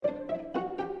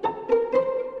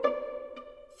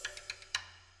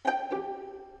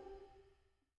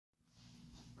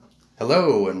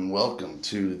Hello and welcome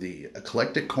to the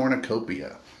Eclectic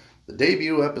Cornucopia, the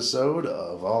debut episode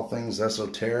of all things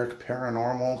esoteric,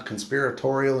 paranormal,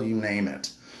 conspiratorial, you name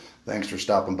it. Thanks for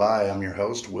stopping by. I'm your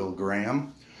host, Will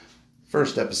Graham.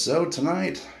 First episode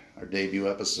tonight, our debut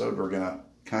episode, we're going to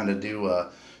kind of do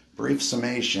a brief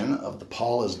summation of the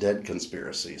Paul is Dead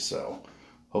conspiracy. So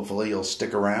hopefully you'll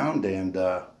stick around and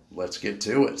let's get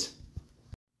to it.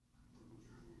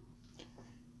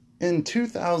 In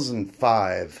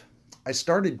 2005, I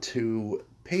started to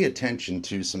pay attention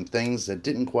to some things that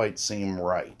didn't quite seem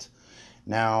right.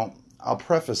 Now, I'll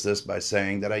preface this by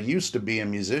saying that I used to be a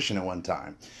musician at one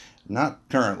time. Not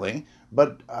currently,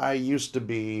 but I used to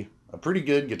be a pretty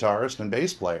good guitarist and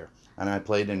bass player, and I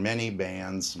played in many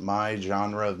bands. My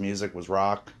genre of music was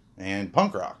rock and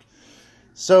punk rock.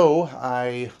 So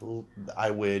I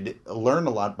would learn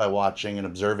a lot by watching and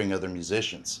observing other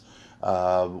musicians.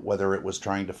 Whether it was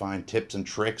trying to find tips and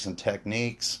tricks and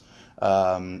techniques,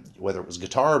 whether it was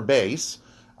guitar or bass,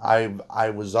 I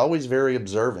was always very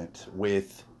observant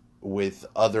with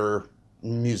other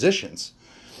musicians.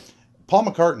 Paul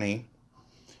McCartney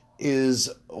is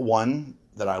one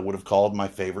that I would have called my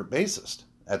favorite bassist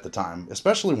at the time,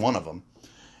 especially one of them.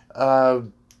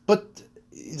 But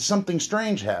something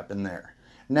strange happened there.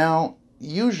 Now,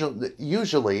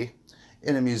 usually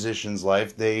in a musician's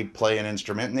life, they play an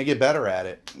instrument and they get better at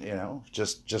it. You know,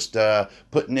 just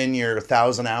putting in your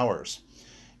 1,000 hours.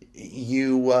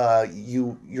 You're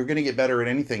going to get better at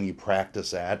anything you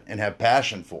practice at and have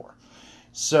passion for.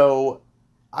 So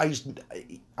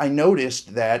I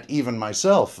noticed that even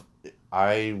myself,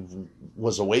 I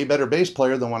was a way better bass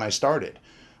player than when I started.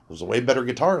 I was a way better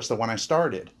guitarist than when I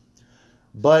started.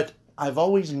 But I've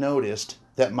always noticed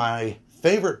that my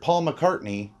favorite Paul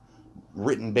McCartney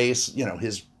written bass, you know,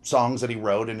 his songs that he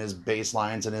wrote and his bass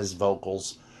lines and his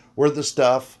vocals were the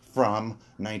stuff from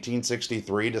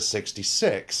 1963 to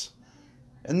 66.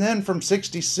 And then from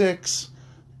 66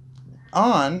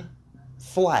 on,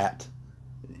 flat.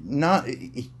 Not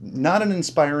an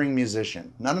inspiring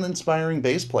musician, not an inspiring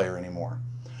bass player anymore.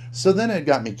 So then it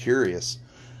got me curious.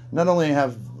 Not only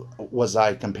was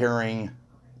I comparing,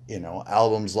 you know,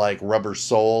 albums like Rubber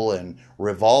Soul and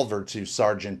Revolver to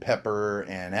Sgt. Pepper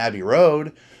and Abbey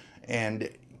Road, and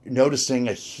noticing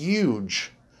a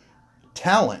huge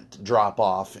talent drop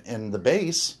off in the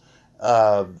bass,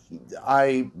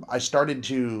 I started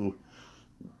to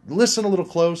listen a little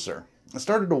closer. I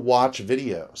started to watch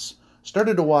videos.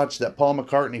 Started to watch that Paul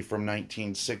McCartney from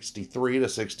 1963 to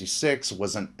 66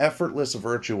 was an effortless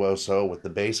virtuoso with the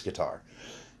bass guitar.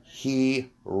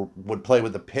 He would play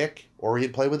with a pick or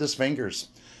he'd play with his fingers.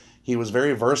 He was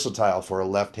very versatile for a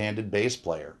left-handed bass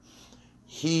player.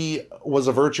 He was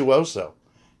a virtuoso.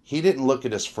 He didn't look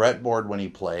at his fretboard when he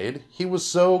played. He was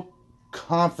so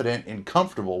confident and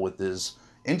comfortable with his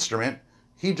instrument,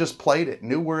 he just played it,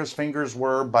 knew where his fingers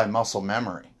were by muscle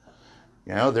memory.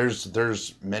 You know,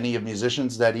 there's many of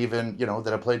musicians that even, you know,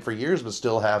 that have played for years but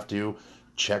still have to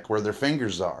check where their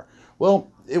fingers are.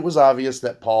 Well, it was obvious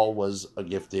that Paul was a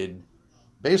gifted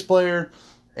bass player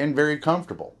and very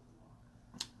comfortable.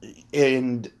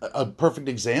 And a perfect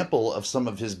example of some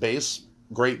of his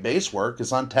great bass work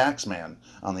is on Taxman,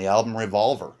 on the album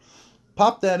Revolver.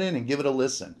 Pop that in and give it a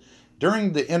listen.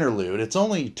 During the interlude, it's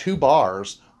only 2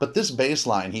 bars, but this bass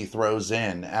line he throws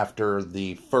in after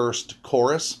the first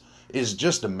chorus is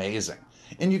just amazing.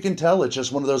 And you can tell it's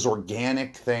just one of those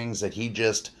organic things that he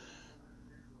just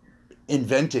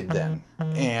invented then.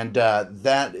 And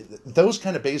those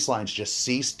kind of bass lines just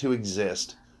ceased to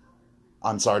exist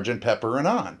on Sgt. Pepper and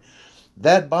on.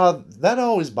 That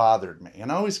always bothered me,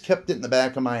 and I always kept it in the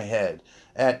back of my head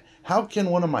at how can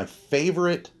one of my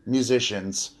favorite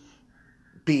musicians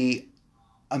be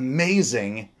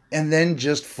amazing and then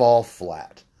just fall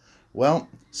flat? Well,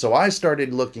 so I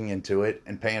started looking into it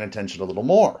and paying attention a little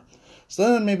more.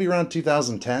 So then maybe around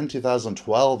 2010,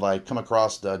 2012, I come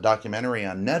across a documentary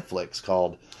on Netflix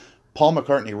called Paul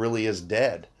McCartney Really Is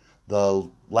Dead, the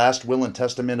last will and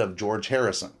testament of George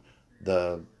Harrison,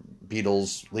 the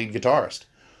Beatles lead guitarist.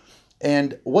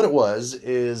 And what it was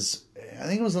is, I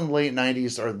think it was in the late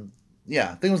 90s, I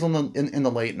think it was in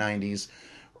the late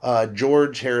 90s.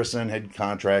 George Harrison had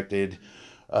contracted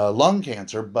lung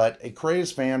cancer, but a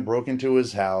crazed fan broke into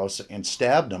his house and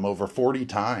stabbed him over 40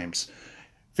 times.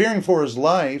 Fearing for his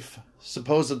life,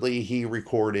 supposedly he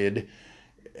recorded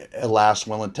a last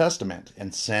will and testament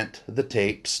and sent the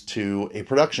tapes to a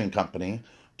production company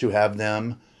to have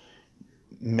them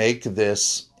make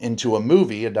this into a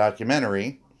movie, a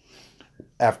documentary,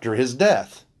 after his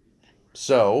death.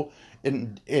 So,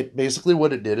 it basically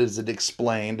what it did is it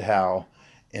explained how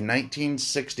in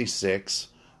 1966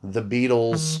 the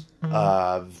Beatles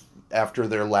after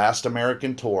their last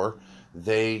American tour,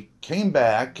 they came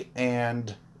back,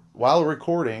 and while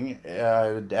recording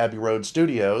at Abbey Road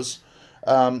Studios,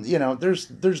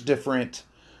 there's different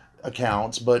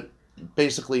accounts, but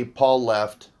basically Paul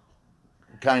left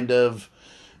kind of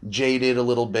jaded a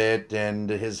little bit, and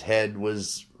his head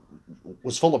was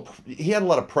full of, he had a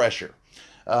lot of pressure.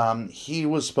 He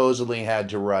was supposedly had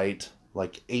to write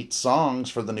like 8 songs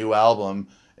for the new album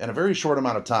in a very short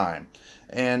amount of time.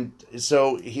 And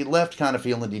so he left kind of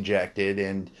feeling dejected,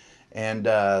 and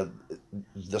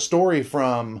the story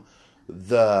from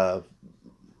the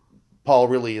Paul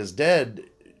Really Is Dead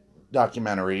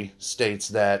documentary states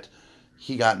that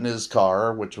he got in his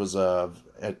car, which was I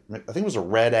think it was a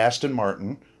red Aston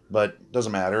Martin, but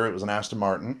doesn't matter. It was an Aston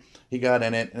Martin. He got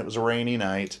in it, and it was a rainy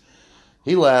night.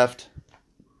 He left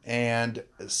and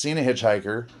seen a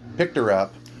hitchhiker, picked her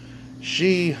up.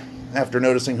 She, after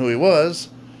noticing who he was,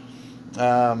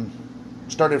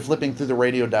 started flipping through the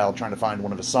radio dial trying to find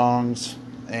one of his songs,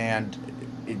 and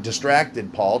it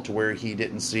distracted Paul to where he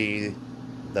didn't see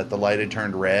that the light had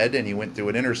turned red, and he went through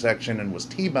an intersection and was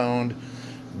T-boned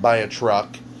by a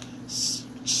truck,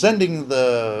 sending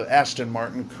the Aston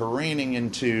Martin careening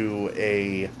into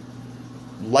a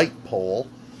light pole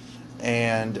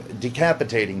and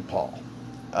decapitating Paul.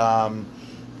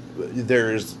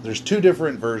 There's 2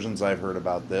 different versions I've heard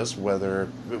about this,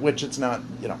 which it's not,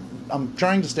 I'm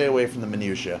trying to stay away from the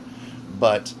minutia,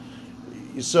 but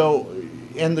so,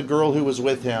 and the girl who was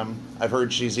with him, I've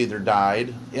heard she's either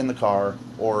died in the car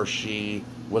or she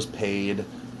was paid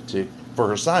for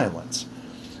her silence.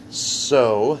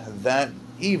 So that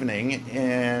evening,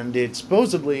 and it's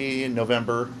supposedly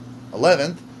November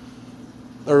 11th,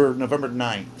 or November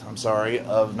 9th, I'm sorry,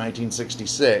 of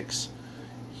 1966,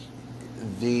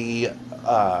 the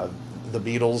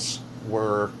Beatles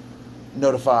were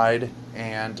notified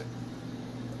and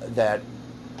that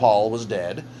Paul was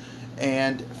dead,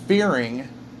 and fearing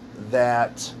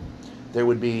that there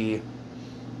would be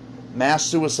mass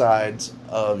suicides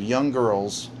of young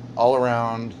girls all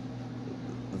around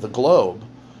the globe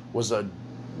was a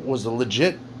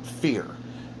legit fear.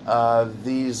 Paul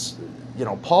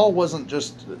wasn't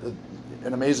just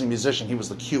an amazing musician. He was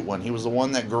the cute one. He was the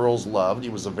one that girls loved. He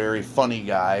was a very funny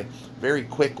guy, very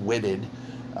quick-witted,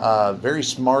 very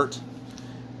smart,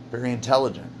 very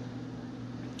intelligent.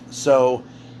 So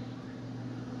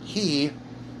he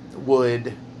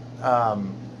would,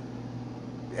 and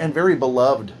very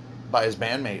beloved by his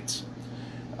bandmates.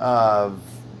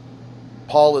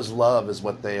 Paul is love is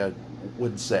what they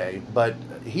would say, but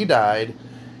he died,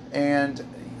 and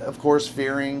of course,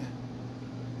 fearing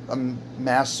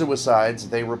mass suicides,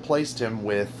 they replaced him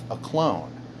with a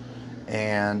clone.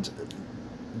 And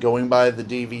going by the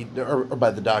DVD or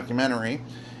by the documentary,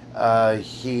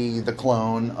 the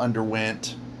clone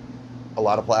underwent a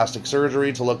lot of plastic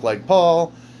surgery to look like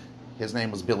Paul. His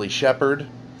name was Billy Shepherd.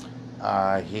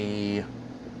 He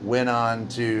went on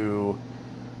to...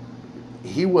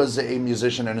 He was a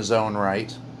musician in his own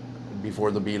right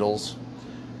before the Beatles,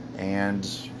 and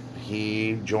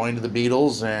he joined the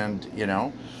Beatles, and,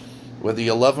 whether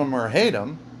you love him or hate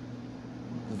him,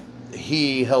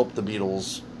 he helped the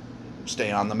Beatles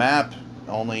stay on the map.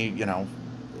 Only,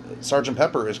 Sgt.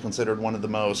 Pepper is considered one of the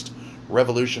most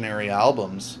revolutionary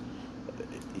albums,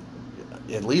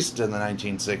 at least in the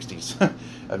 1960s.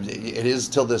 It is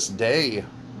till this day,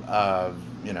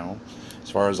 as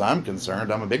far as I'm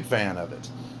concerned, I'm a big fan of it.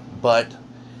 But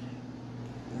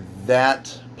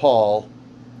that Paul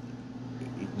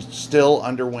still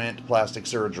underwent plastic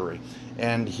surgery,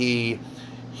 and he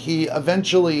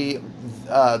eventually,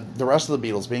 the rest of the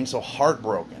Beatles being so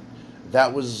heartbroken,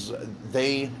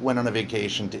 they went on a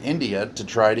vacation to India to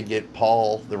try to get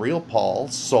Paul, the real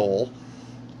Paul's soul,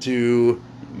 to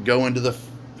go into the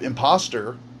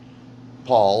imposter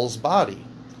Paul's body.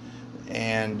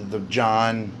 And the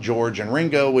John, George, and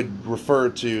Ringo would refer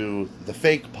to the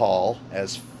fake Paul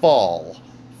as Paul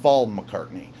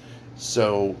McCartney.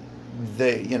 So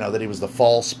that he was the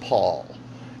false Paul.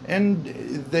 And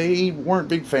they weren't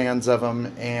big fans of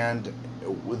him, and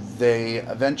they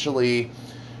eventually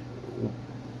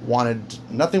wanted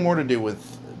nothing more to do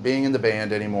with being in the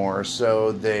band anymore,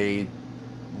 so they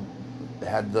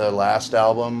had the last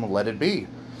album, Let It Be.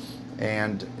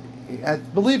 And I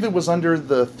believe it was under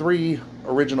the 3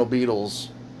 original Beatles.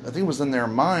 I think it was in their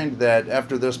mind that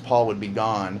after this, Paul would be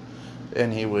gone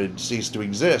and he would cease to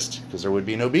exist because there would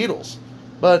be no Beatles.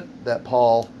 But that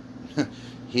Paul,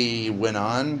 he went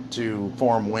on to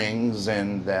form Wings,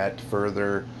 and that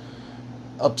further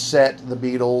upset the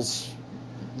Beatles,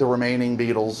 the remaining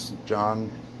Beatles,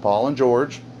 John, Paul, and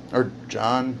George. Or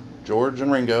John, George,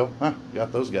 and Ringo.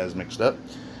 Got those guys mixed up.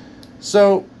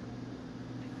 So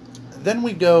Then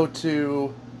we go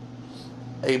to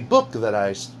a book that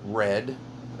I read.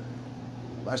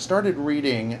 I started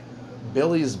reading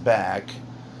Billy's Back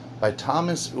by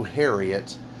Thomas U.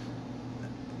 Harriot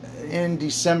in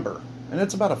December. And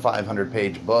it's about a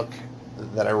 500-page book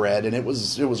that I read, and it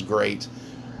was great.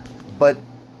 But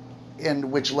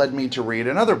and which led me to read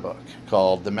another book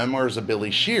called The Memoirs of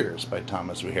Billy Shears by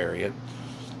Thomas U. Harriot.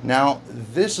 Now,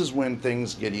 this is when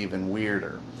things get even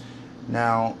weirder.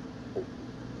 Now,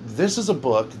 this is a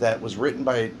book that was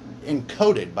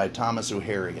encoded by Thomas U.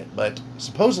 Harriot, but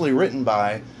supposedly written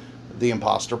by the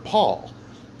imposter Paul,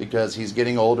 because he's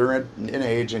getting older in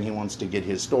age and he wants to get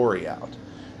his story out.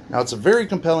 Now, it's a very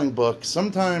compelling book.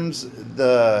 Sometimes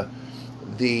the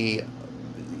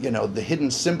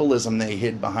hidden symbolism they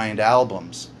hid behind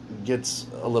albums gets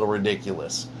a little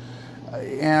ridiculous.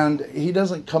 And he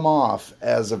doesn't come off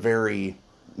as a very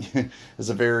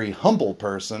humble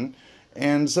person,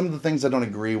 and some of the things I don't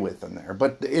agree with in there.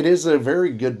 But it is a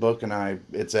very good book, and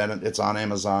it's on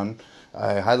Amazon.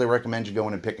 I highly recommend you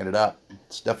going and picking it up.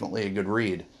 It's definitely a good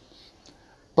read.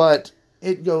 But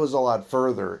it goes a lot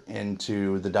further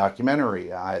into the documentary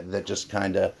that just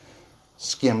kind of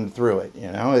skimmed through it.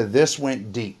 This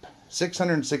went deep.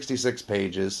 666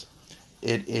 pages.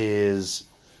 It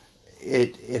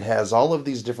has all of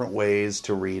these different ways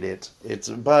to read it.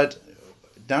 But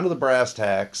down to the brass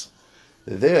tacks,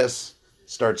 this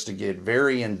starts to get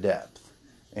very in depth.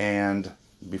 And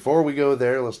before we go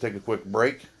there, let's take a quick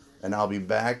break, and I'll be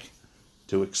back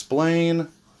to explain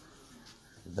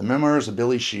The Memoirs of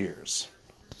Billy Shears.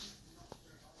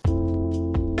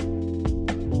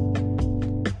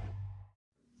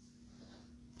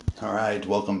 All right,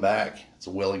 welcome back. It's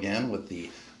Will again with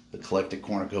the Eclectic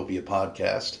Cornucopia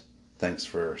podcast. Thanks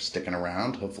for sticking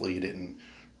around. Hopefully you didn't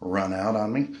run out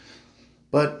on me.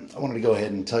 But I wanted to go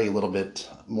ahead and tell you a little bit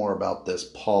more about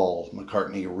this Paul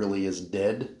McCartney Really Is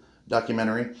Dead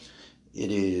documentary.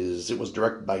 It was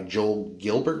directed by Joel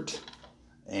Gilbert,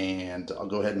 and I'll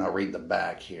go ahead and I'll read the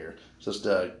back here, just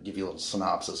to give you a little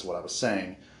synopsis of what I was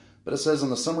saying. But it says, in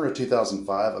the summer of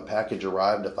 2005, a package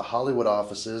arrived at the Hollywood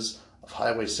offices of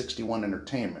Highway 61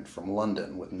 Entertainment from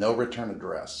London with no return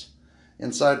address.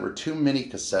 Inside were 2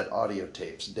 mini-cassette audio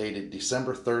tapes dated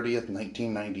December 30th,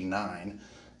 1999,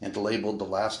 and labeled The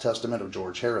Last Testament of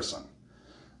George Harrison.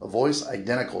 A voice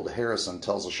identical to Harrison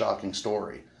tells a shocking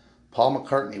story. Paul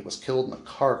McCartney was killed in a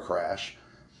car crash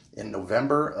in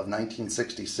November of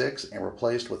 1966 and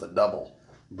replaced with a double.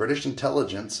 British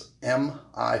intelligence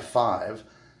MI5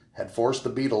 had forced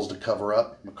the Beatles to cover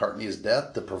up McCartney's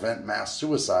death to prevent mass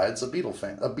suicides of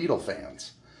Beatle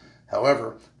fans.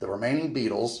 However, the remaining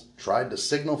Beatles tried to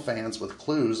signal fans with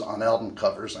clues on album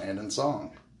covers and in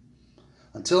song.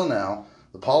 Until now,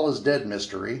 the Paul is Dead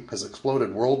mystery has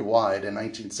exploded worldwide in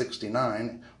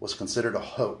 1969 was considered a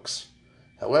hoax.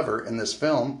 However, in this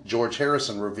film, George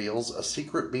Harrison reveals a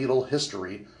secret Beatle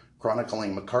history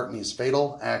chronicling McCartney's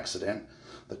fatal accident,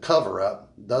 the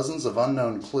cover-up, dozens of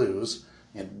unknown clues,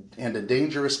 and a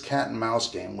dangerous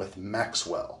cat-and-mouse game with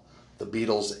Maxwell, the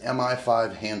Beatles'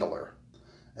 MI5 handler.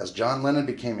 As John Lennon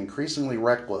became increasingly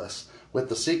reckless with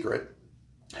the secret,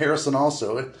 Harrison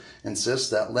also insists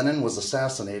that Lennon was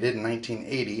assassinated in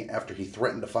 1980 after he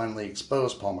threatened to finally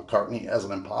expose Paul McCartney as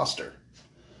an imposter.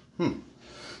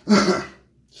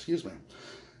 Excuse me.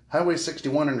 Highway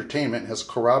 61 Entertainment has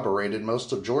corroborated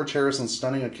most of George Harrison's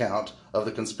stunning account of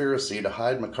the conspiracy to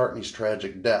hide McCartney's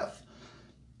tragic death.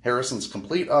 Harrison's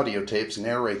complete audio tapes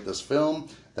narrate this film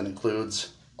that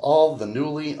includes all the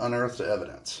newly unearthed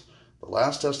evidence. The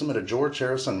Last Testament of George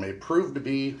Harrison may prove to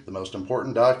be the most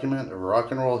important document of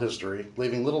rock and roll history,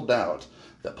 leaving little doubt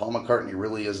that Paul McCartney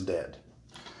really is dead.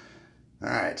 All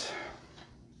right.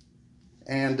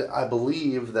 And I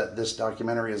believe that this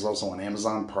documentary is also on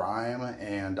Amazon Prime,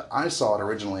 and I saw it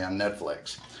originally on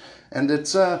Netflix. And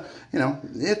it's,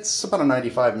 it's about a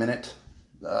 95-minute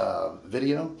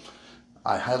video.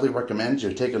 I highly recommend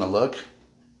you taking a look.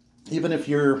 Even if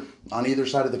you're on either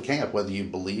side of the camp, whether you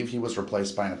believe he was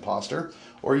replaced by an imposter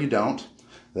or you don't,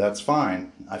 that's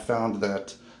fine. I found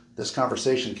that this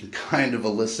conversation can kind of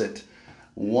elicit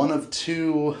one of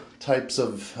two types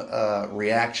of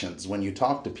reactions when you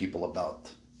talk to people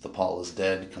about the Paul is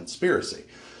Dead conspiracy.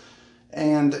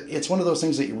 And it's one of those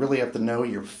things that you really have to know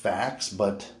your facts,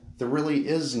 but there really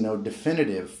is no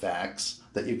definitive facts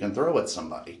that you can throw at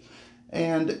somebody.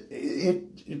 And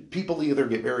people either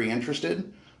get very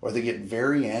interested or they get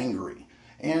very angry.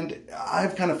 And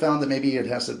I've kind of found that maybe it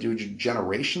has to do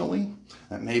generationally,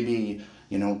 that maybe,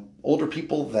 older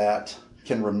people that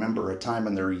can remember a time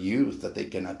in their youth that they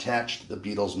can attach to the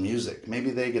Beatles' music.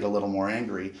 Maybe they get a little more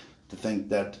angry to think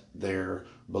that their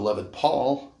beloved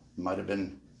Paul might have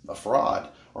been a fraud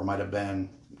or might have been,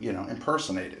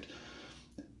 impersonated.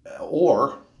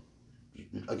 Or,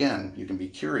 again, you can be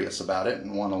curious about it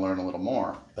and want to learn a little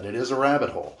more, but it is a rabbit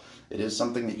hole. It is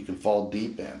something that you can fall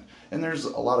deep in. And there's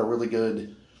a lot of really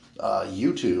good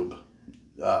YouTube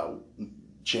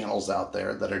channels out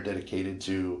there that are dedicated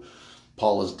to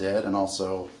Paul is Dead and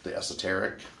also the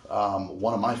esoteric.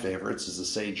 One of my favorites is the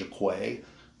Sage of Quay,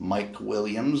 Mike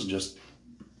Williams. Just,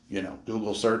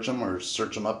 Google search him or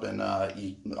search him up on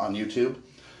YouTube.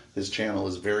 His channel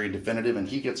is very definitive, and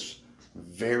he gets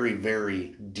very,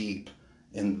 very deep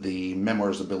in the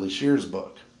Memoirs of Billy Shears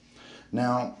book.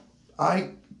 Now,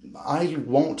 I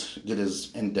won't get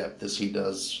as in-depth as he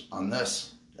does on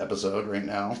this episode right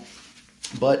now,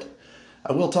 but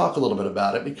I will talk a little bit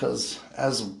about it because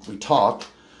as we talk,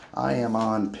 I am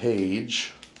on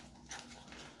page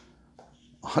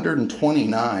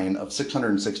 129 of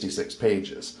 666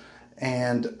 pages.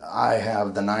 And I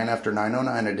have the 9 after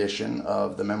 909 edition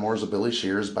of the Memoirs of Billy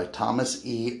Shears by Thomas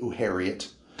E. Harriet.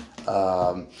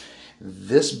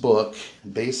 This book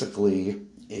basically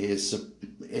it's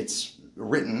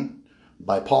written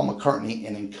by Paul McCartney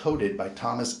and encoded by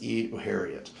Thomas E.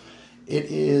 Harriet.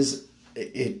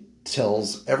 It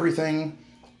tells everything,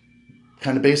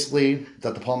 kind of basically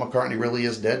that the Paul McCartney Really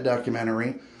Is Dead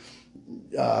documentary.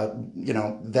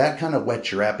 That kind of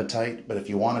whets your appetite, but if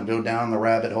you want to go down the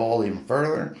rabbit hole even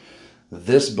further,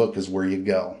 this book is where you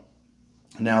go.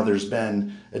 Now, there's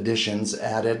been additions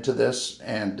added to this,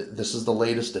 and this is the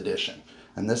latest edition,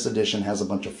 and this edition has a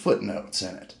bunch of footnotes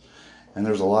in it, and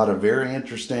there's a lot of very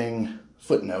interesting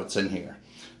footnotes in here,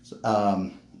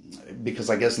 because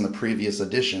I guess in the previous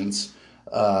editions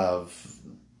of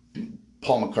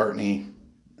Paul McCartney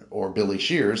or Billy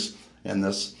Shears in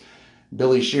this,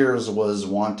 Billy Shears was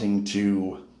wanting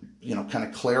to, kind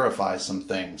of clarify some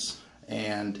things.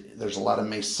 And there's a lot of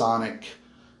Masonic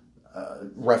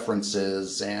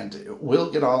references, and we'll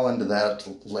get all into that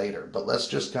later. But let's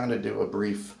just kind of do a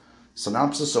brief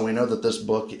synopsis so we know that this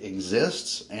book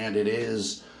exists, and it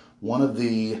is one of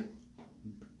the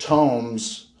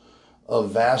tomes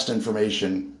of vast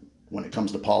information when it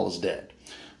comes to Paul is Dead.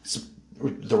 So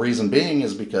the reason being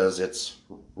is because it's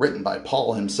written by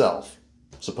Paul himself,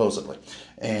 supposedly.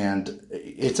 And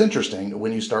it's interesting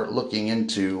when you start looking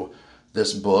into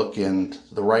this book and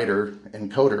the writer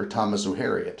and coder, Thomas O.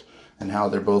 Harriet, and how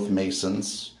they're both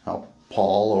Masons, how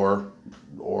Paul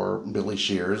or Billy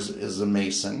Shears is a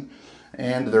Mason.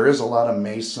 And there is a lot of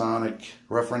Masonic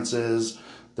references.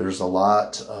 There's a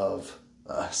lot of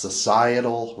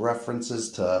societal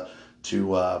references to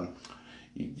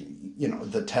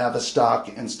the Tavistock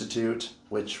Institute,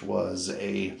 which was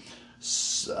a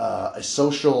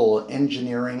social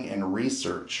engineering and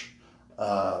research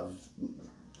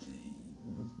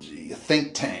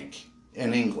think tank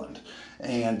in England.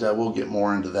 And we'll get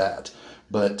more into that.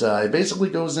 But it basically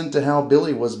goes into how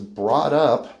Billy was brought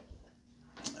up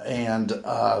and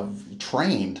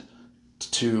trained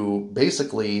to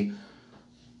basically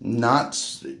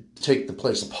not take the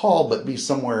place of Paul, but be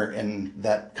somewhere in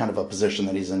that kind of a position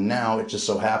that he's in now. It just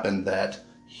so happened that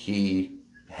he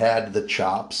had the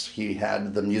chops, he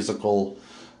had the musical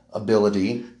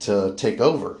ability to take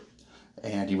over,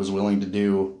 and he was willing to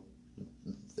do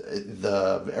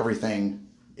everything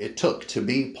it took to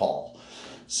be Paul.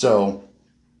 So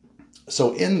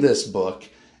in this book,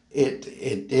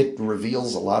 it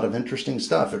reveals a lot of interesting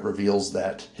stuff. It reveals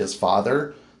that his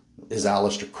father is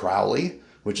Aleister Crowley,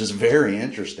 which is very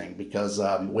interesting because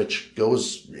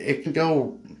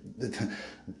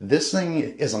this thing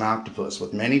is an octopus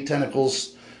with many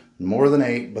tentacles, more than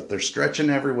 8, but they're stretching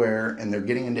everywhere and they're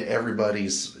getting into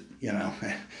everybody's,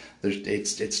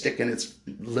 it's sticking its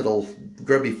little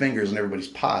grubby fingers in everybody's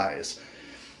pies.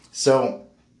 So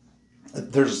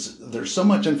there's so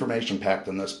much information packed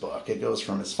in this book. It goes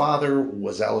from his father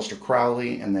was Aleister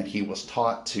Crowley, and that he was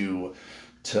taught to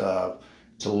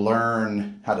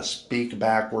learn how to speak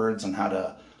backwards and how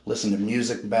to listen to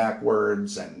music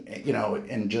backwards, and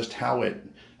and just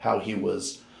how he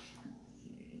was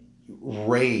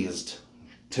raised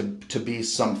to be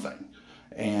something,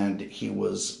 and he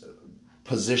was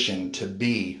positioned to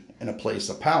be in a place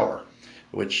of power,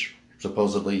 which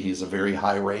supposedly he's a very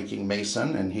high-ranking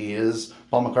Mason, and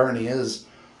Paul McCartney is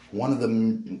one of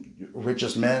the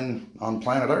richest men on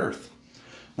planet Earth.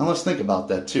 Now let's think about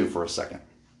that too for a second.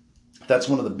 That's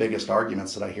one of the biggest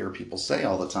arguments that I hear people say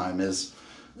all the time is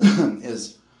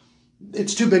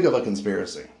it's too big of a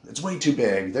conspiracy. It's way too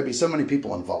big. There'd be so many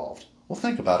people involved. Well,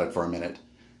 think about it for a minute.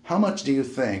 How much do you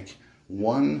think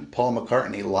one Paul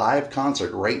McCartney live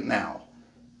concert right now,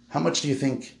 how much do you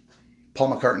think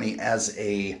Paul McCartney as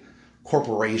a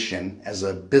corporation, as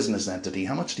a business entity,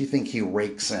 how much do you think he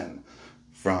rakes in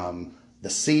from the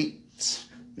seats,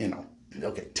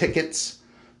 tickets,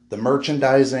 the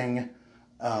merchandising?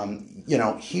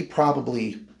 He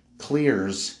probably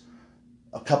clears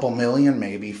a couple million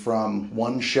maybe from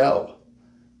one show.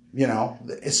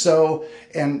 So,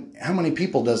 and how many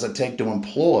people does it take to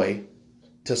employ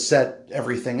to set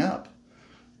everything up?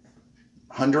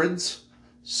 Hundreds.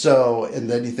 So, and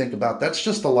then you think about, that's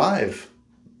just the live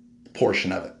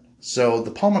portion of it. So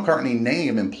the Paul McCartney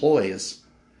name employs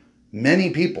many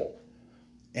people,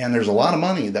 and there's a lot of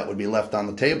money that would be left on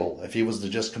the table if he was to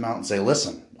just come out and say,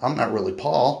 listen, I'm not really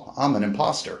Paul, I'm an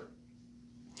imposter.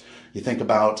 You think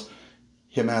about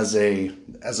him as a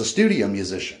studio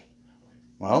musician.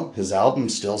 Well, his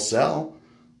albums still sell.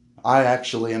 I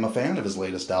actually am a fan of his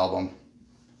latest album.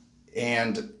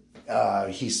 And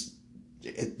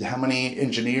how many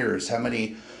engineers, how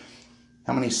many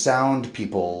sound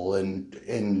people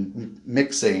in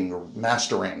mixing or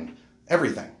mastering,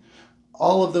 everything.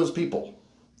 All of those people,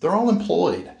 they're all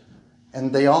employed,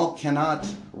 and they all cannot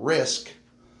risk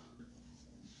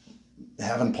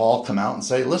having Paul come out and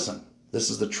say, listen, this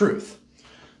is the truth.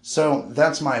 So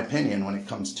that's my opinion when it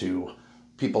comes to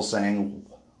people saying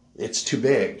it's too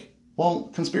big. Well,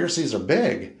 conspiracies are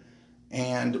big.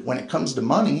 And when it comes to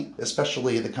money,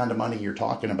 especially the kind of money you're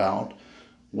talking about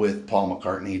with Paul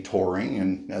McCartney touring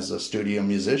and as a studio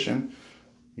musician,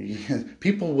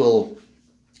 people will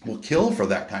kill for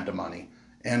that kind of money.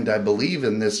 And I believe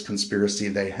in this conspiracy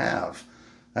they have.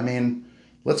 I mean,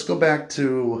 let's go back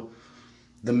to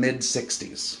the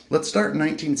mid-60s. Let's start in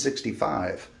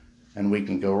 1965, and we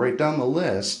can go right down the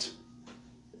list.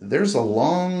 There's a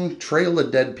long trail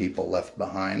of dead people left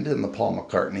behind in the Paul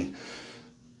McCartney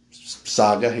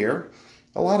saga here.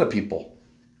 A lot of people.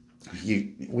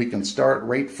 We can start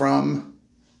right from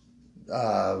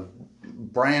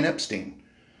Brian Epstein,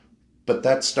 but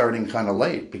that's starting kind of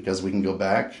late because we can go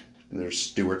back. There's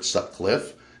Stuart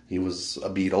Sutcliffe. He was a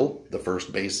Beatle, the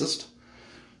first bassist.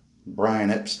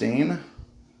 Brian Epstein,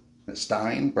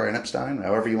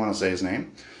 however you want to say his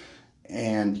name.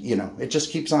 And, it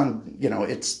just keeps on,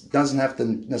 it doesn't have to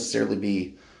necessarily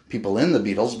be people in the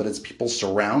Beatles, but it's people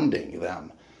surrounding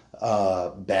them.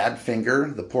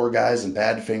 Badfinger, the poor guys in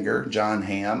Badfinger, John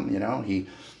Hamm, he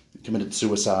committed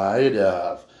suicide,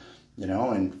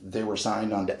 and they were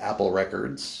signed onto Apple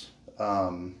Records.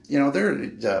 Mal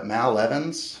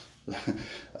Evans,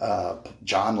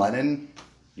 John Lennon,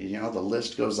 the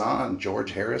list goes on,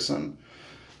 George Harrison.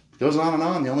 Goes on and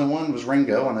on. The only one was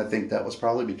Ringo, and I think that was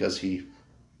probably because he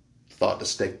thought to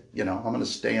stay, I'm going to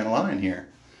stay in line here.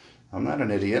 I'm not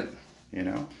an idiot,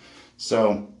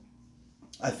 So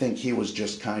I think he was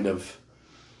just kind of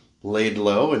laid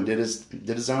low and did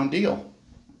his own deal.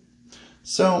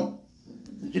 So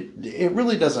it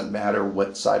really doesn't matter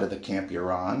what side of the camp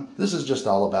you're on. This is just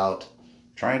all about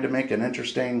trying to make an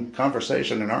interesting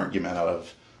conversation and argument out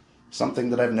of something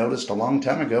that I've noticed a long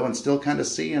time ago and still kind of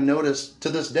see and notice to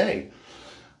this day.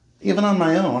 Even on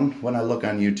my own, when I look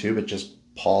on YouTube at just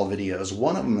Paul videos,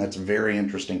 one of them that's very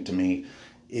interesting to me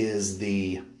is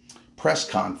the press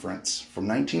conference from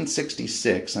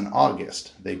 1966 in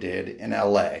August they did in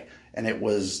LA. And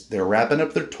they're wrapping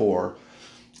up their tour,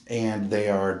 and they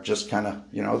are just kind of,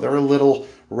 they're a little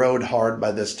rode hard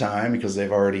by this time because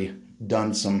they've already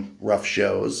done some rough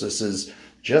shows. This is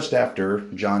just after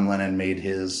John Lennon made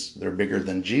his "they're bigger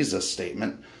than Jesus"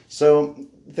 statement. So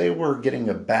they were getting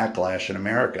a backlash in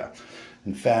America.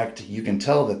 In fact, you can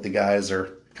tell that the guys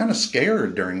are kind of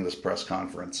scared during this press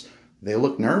conference. They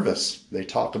look nervous. They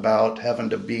talk about having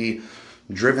to be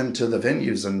driven to the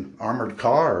venues in armored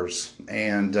cars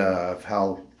and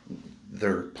how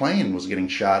their plane was getting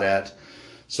shot at.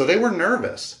 So they were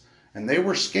nervous and they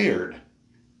were scared.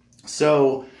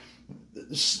 So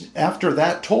after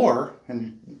that tour,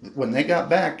 and when they got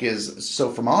back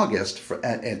from August,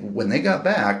 and when they got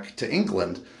back to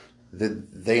England,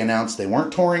 they announced they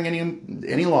weren't touring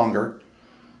any longer.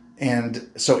 And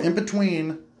so in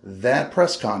between that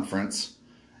press conference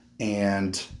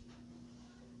and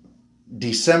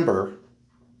December,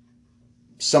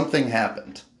 something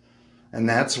happened. And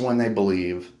that's when they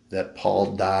believe that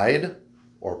Paul died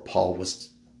or Paul was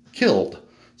killed.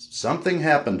 Something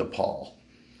happened to Paul,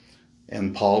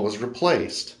 and Paul was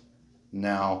replaced.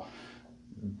 Now,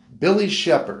 Billy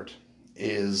Shepherd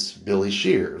is Billy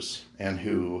Shears, and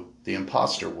who the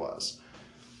imposter was.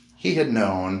 He had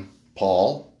known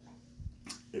Paul.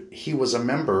 He was a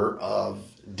member of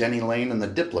Denny Laine and the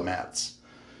Diplomats.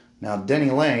 Now, Denny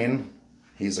Laine,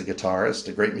 he's a guitarist,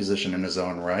 a great musician in his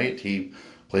own right. He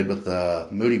played with the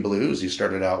Moody Blues he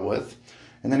started out with,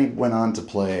 and then he went on to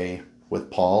play with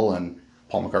Paul and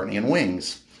Paul McCartney and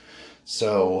Wings.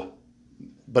 So,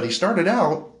 but he started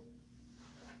out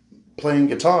playing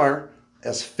guitar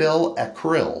as Phil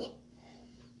Acryl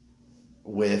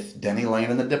with Denny Laine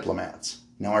and the Diplomats.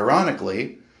 Now,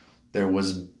 ironically, there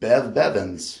was Bev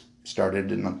Bevins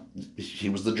he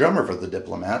was the drummer for the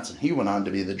Diplomats, and he went on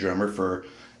to be the drummer for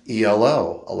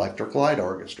ELO, Electric Light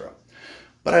Orchestra.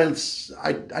 But I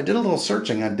did a little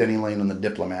searching on Denny Laine and the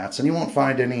Diplomats, and you won't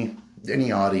find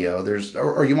any audio.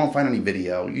 Or you won't find any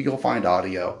video. You'll find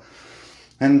audio,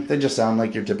 and they just sound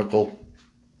like your typical,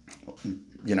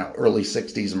 early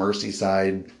 '60s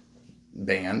Merseyside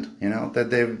band.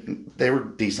 That they were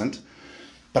decent.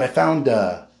 But I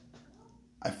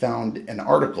found an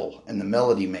article in the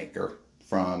Melody Maker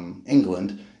from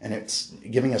England, and it's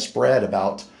giving a spread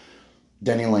about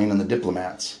Denny Laine and the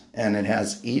Diplomats, and it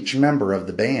has each member of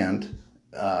the band,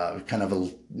 kind of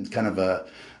a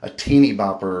teeny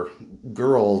bopper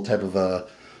girl type of a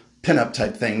pinup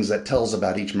type things that tells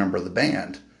about each member of the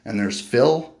band. And there's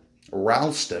Phil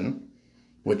Ralston,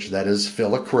 which that is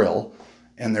Phil Acryl,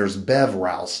 and there's Bev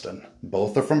Ralston.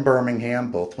 Both are from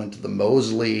Birmingham. Both went to the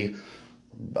Moseley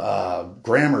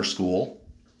grammar school.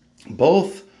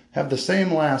 Both have the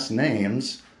same last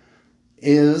names.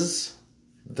 Is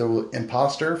the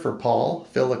imposter for Paul,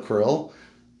 Phil Acryl,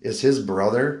 is his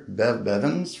brother, Bev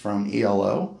Bevins from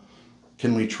ELO.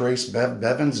 Can we trace Bev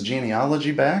Bevins'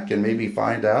 genealogy back and maybe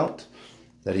find out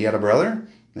that he had a brother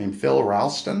named Phil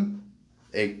Ralston,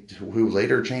 who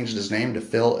later changed his name to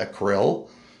Phil Acryl,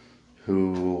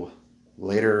 who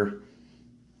later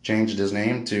changed his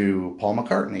name to Paul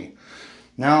McCartney?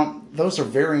 Now, those are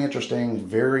very interesting,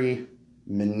 very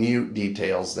minute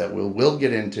details that we'll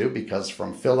get into, because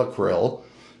from Phil Acryl,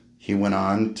 he went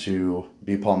on to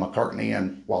be Paul McCartney,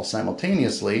 and while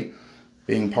simultaneously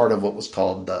being part of what was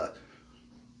called the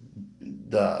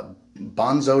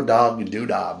Bonzo Dog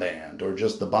Doodah Band, or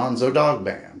just the Bonzo Dog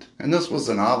Band. And this was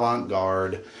an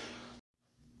avant-garde.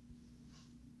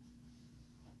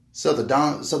 So the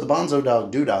Bonzo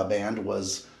Dog Doodah Band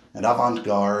was an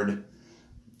avant-garde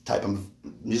type of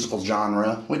musical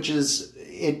genre, which is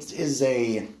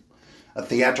a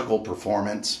theatrical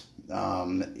performance.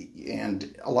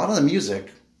 And a lot of the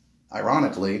music,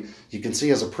 ironically, you can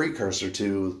see as a precursor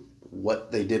to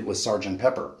what they did with Sgt.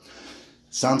 Pepper.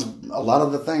 A lot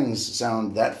of the things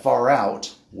sound that far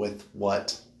out with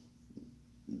what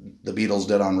the Beatles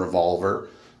did on Revolver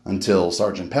until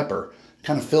Sgt. Pepper.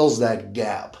 Kind of fills that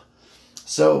gap.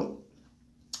 So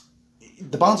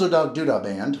the Bonzo Dog Doodah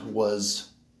Band was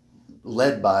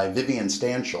led by Vivian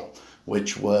Stanshall,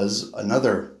 which was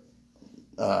another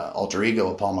alter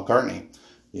ego of Paul McCartney.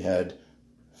 You had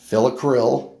Phil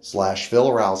Acryl /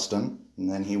 Phil Ralston,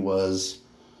 and then he was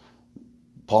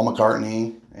Paul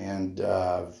McCartney, and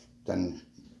then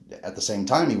at the same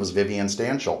time he was Vivian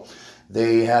Stanshall.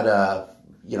 They had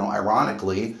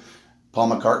ironically, Paul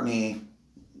McCartney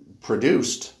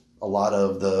produced a lot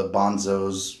of the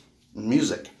Bonzo's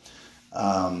music.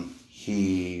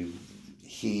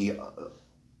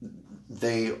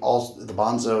 The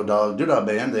Bonzo Dog Doodah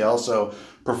Band, they also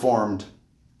performed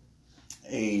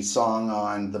a song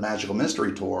on the Magical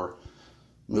Mystery Tour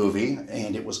movie,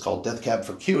 and it was called Death Cab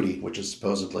for Cutie, which is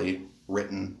supposedly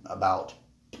written about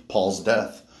Paul's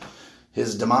death,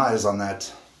 his demise on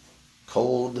that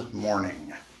cold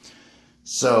morning.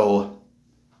 So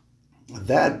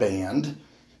that band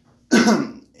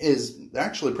is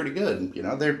actually pretty good.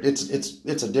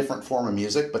 It's a different form of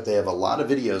music, but they have a lot of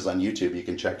videos on YouTube you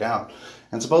can check out.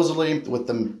 And supposedly with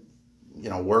the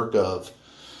work of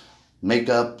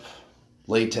makeup,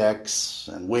 latex,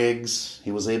 and wigs,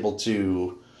 he was able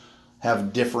to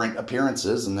have different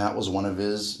appearances, and that was one of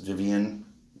his. Vivian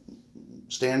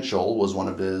Stanshall was one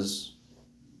of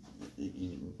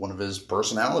his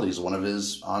personalities, one of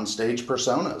his onstage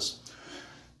personas.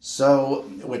 So,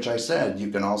 which I said, you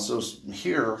can also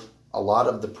hear a lot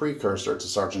of the precursor to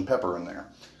Sgt. Pepper in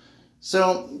there.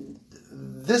 So,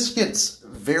 this gets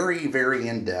very, very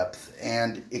in-depth,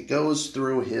 and it goes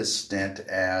through his stint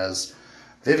as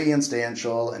Vivian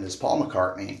Stanshall and as Paul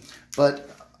McCartney. But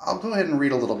I'll go ahead and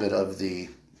read a little bit of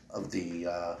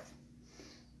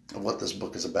what this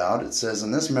book is about. It says,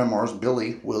 in this memoirs,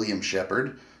 Billy William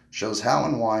Shepherd shows how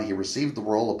and why he received the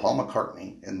role of Paul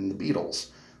McCartney in the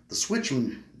Beatles. The Switch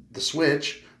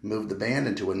moved the band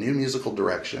into a new musical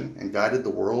direction and guided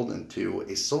the world into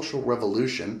a social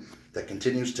revolution that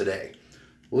continues today.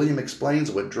 William explains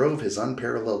what drove his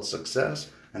unparalleled success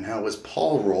and how his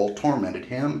Paul role tormented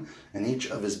him and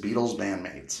each of his Beatles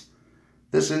bandmates.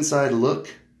 This inside look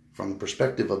from the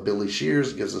perspective of Billy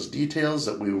Shears gives us details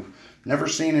that we've never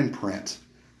seen in print.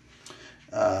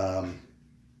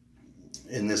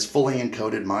 in this fully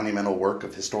encoded monumental work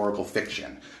of historical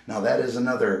fiction. Now that is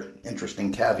another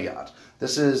interesting caveat.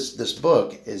 This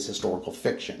book is historical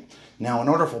fiction. Now in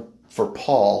order for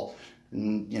Paul,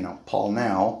 Paul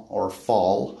now, or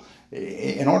Fall,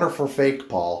 in order for fake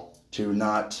Paul to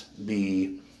not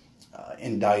be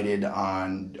indicted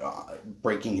on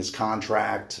breaking his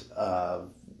contract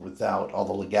without all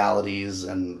the legalities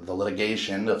and the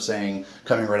litigation of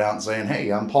coming right out and saying,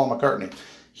 hey, I'm Paul McCartney,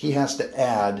 he has to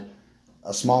add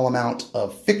a small amount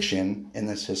of fiction in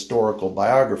this historical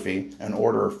biography in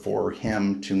order for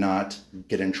him to not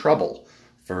get in trouble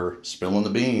for spilling the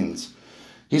beans.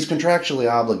 He's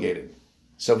contractually obligated,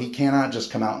 so he cannot just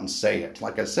come out and say it.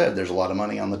 Like I said, there's a lot of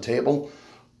money on the table.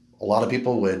 A lot of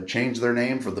people would change their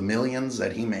name for the millions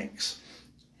that he makes.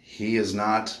 He is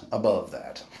not above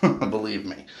that, believe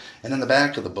me. And in the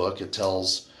back of the book, it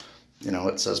tells,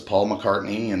 it says Paul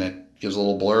McCartney, and it gives a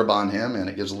little blurb on him, and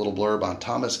it gives a little blurb on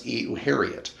Thomas E.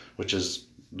 Harriot, which is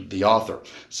the author. It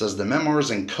says, the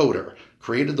memoirs encoder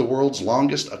created the world's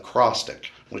longest acrostic,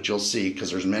 which you'll see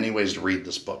because there's many ways to read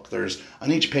this book.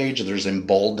 On each page, there's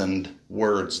emboldened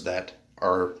words that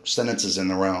are sentences in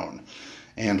their own.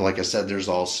 And like I said, there's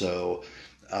also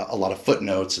a lot of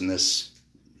footnotes in this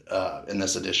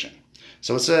edition.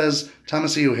 So it says,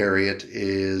 Thomas E. Harriot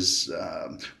is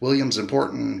William's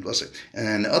important,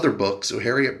 and in other books,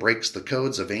 Harriot breaks the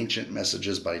codes of ancient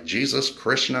messages by Jesus,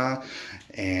 Krishna,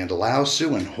 and Lao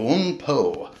Tzu, and Huang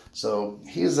Po. So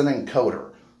he's an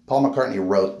encoder. Paul McCartney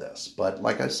wrote this, but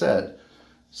like I said,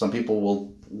 some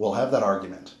people will have that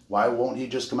argument. Why won't he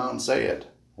just come out and say it?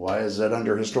 Why is it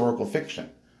under historical fiction?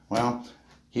 Well,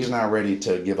 he's not ready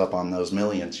to give up on those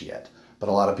millions yet. But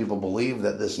a lot of people believe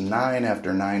that this 9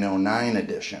 after 909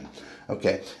 edition,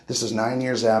 this is 9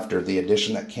 years after the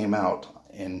edition that came out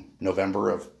in November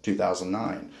of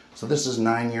 2009. So this is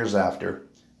 9 years after,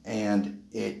 and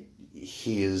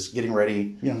he is getting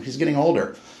ready, he's getting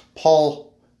older.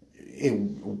 Paul,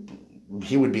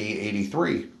 he would be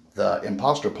 83. The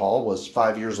imposter Paul was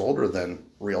 5 years older than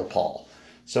real Paul.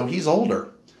 So he's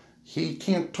older. He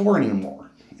can't tour anymore.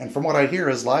 And from what I hear,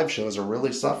 his live shows are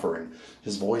really suffering.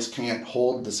 His voice can't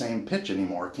hold the same pitch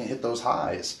anymore. It can't hit those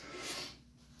highs.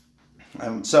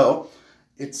 So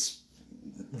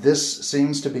this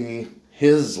seems to be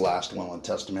his last will and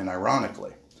testament,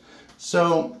 ironically.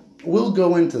 So we'll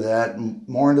go into that,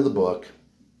 more into the book,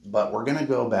 but we're going to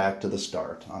go back to the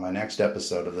start on the next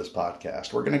episode of this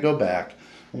podcast. We're going to go back.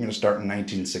 We're going to start in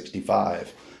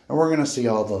 1965, and we're going to see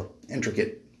all the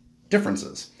intricate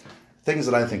differences, things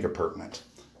that I think are pertinent.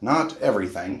 Not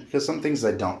everything, because some things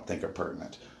I don't think are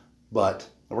pertinent. But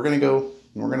we're going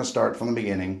to start from the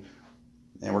beginning,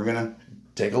 and we're going to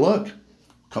take a look,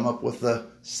 come up with the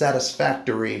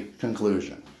satisfactory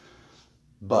conclusion.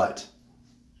 But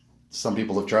some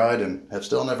people have tried and have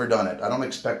still never done it. I don't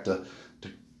expect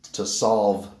to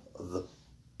solve the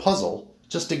puzzle,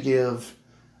 just to give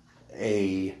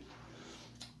a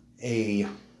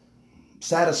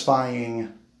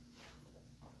satisfying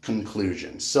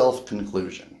conclusion,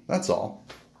 self-conclusion. That's all,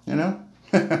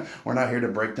 We're not here to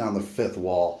break down the fifth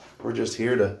wall. We're just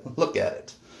here to look at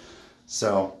it.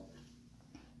 So,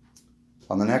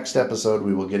 on the next episode,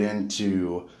 we will get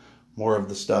into more of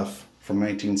the stuff from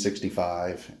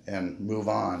 1965 and move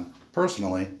on.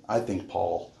 Personally, I think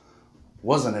Paul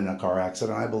wasn't in a car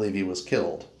accident. I believe he was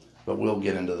killed, but we'll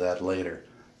get into that later.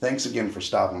 Thanks again for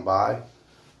stopping by.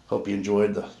 Hope you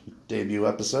enjoyed the debut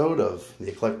episode of the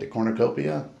Eclectic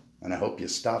Cornucopia, and I hope you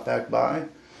stop back by.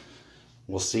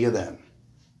 We'll see you then.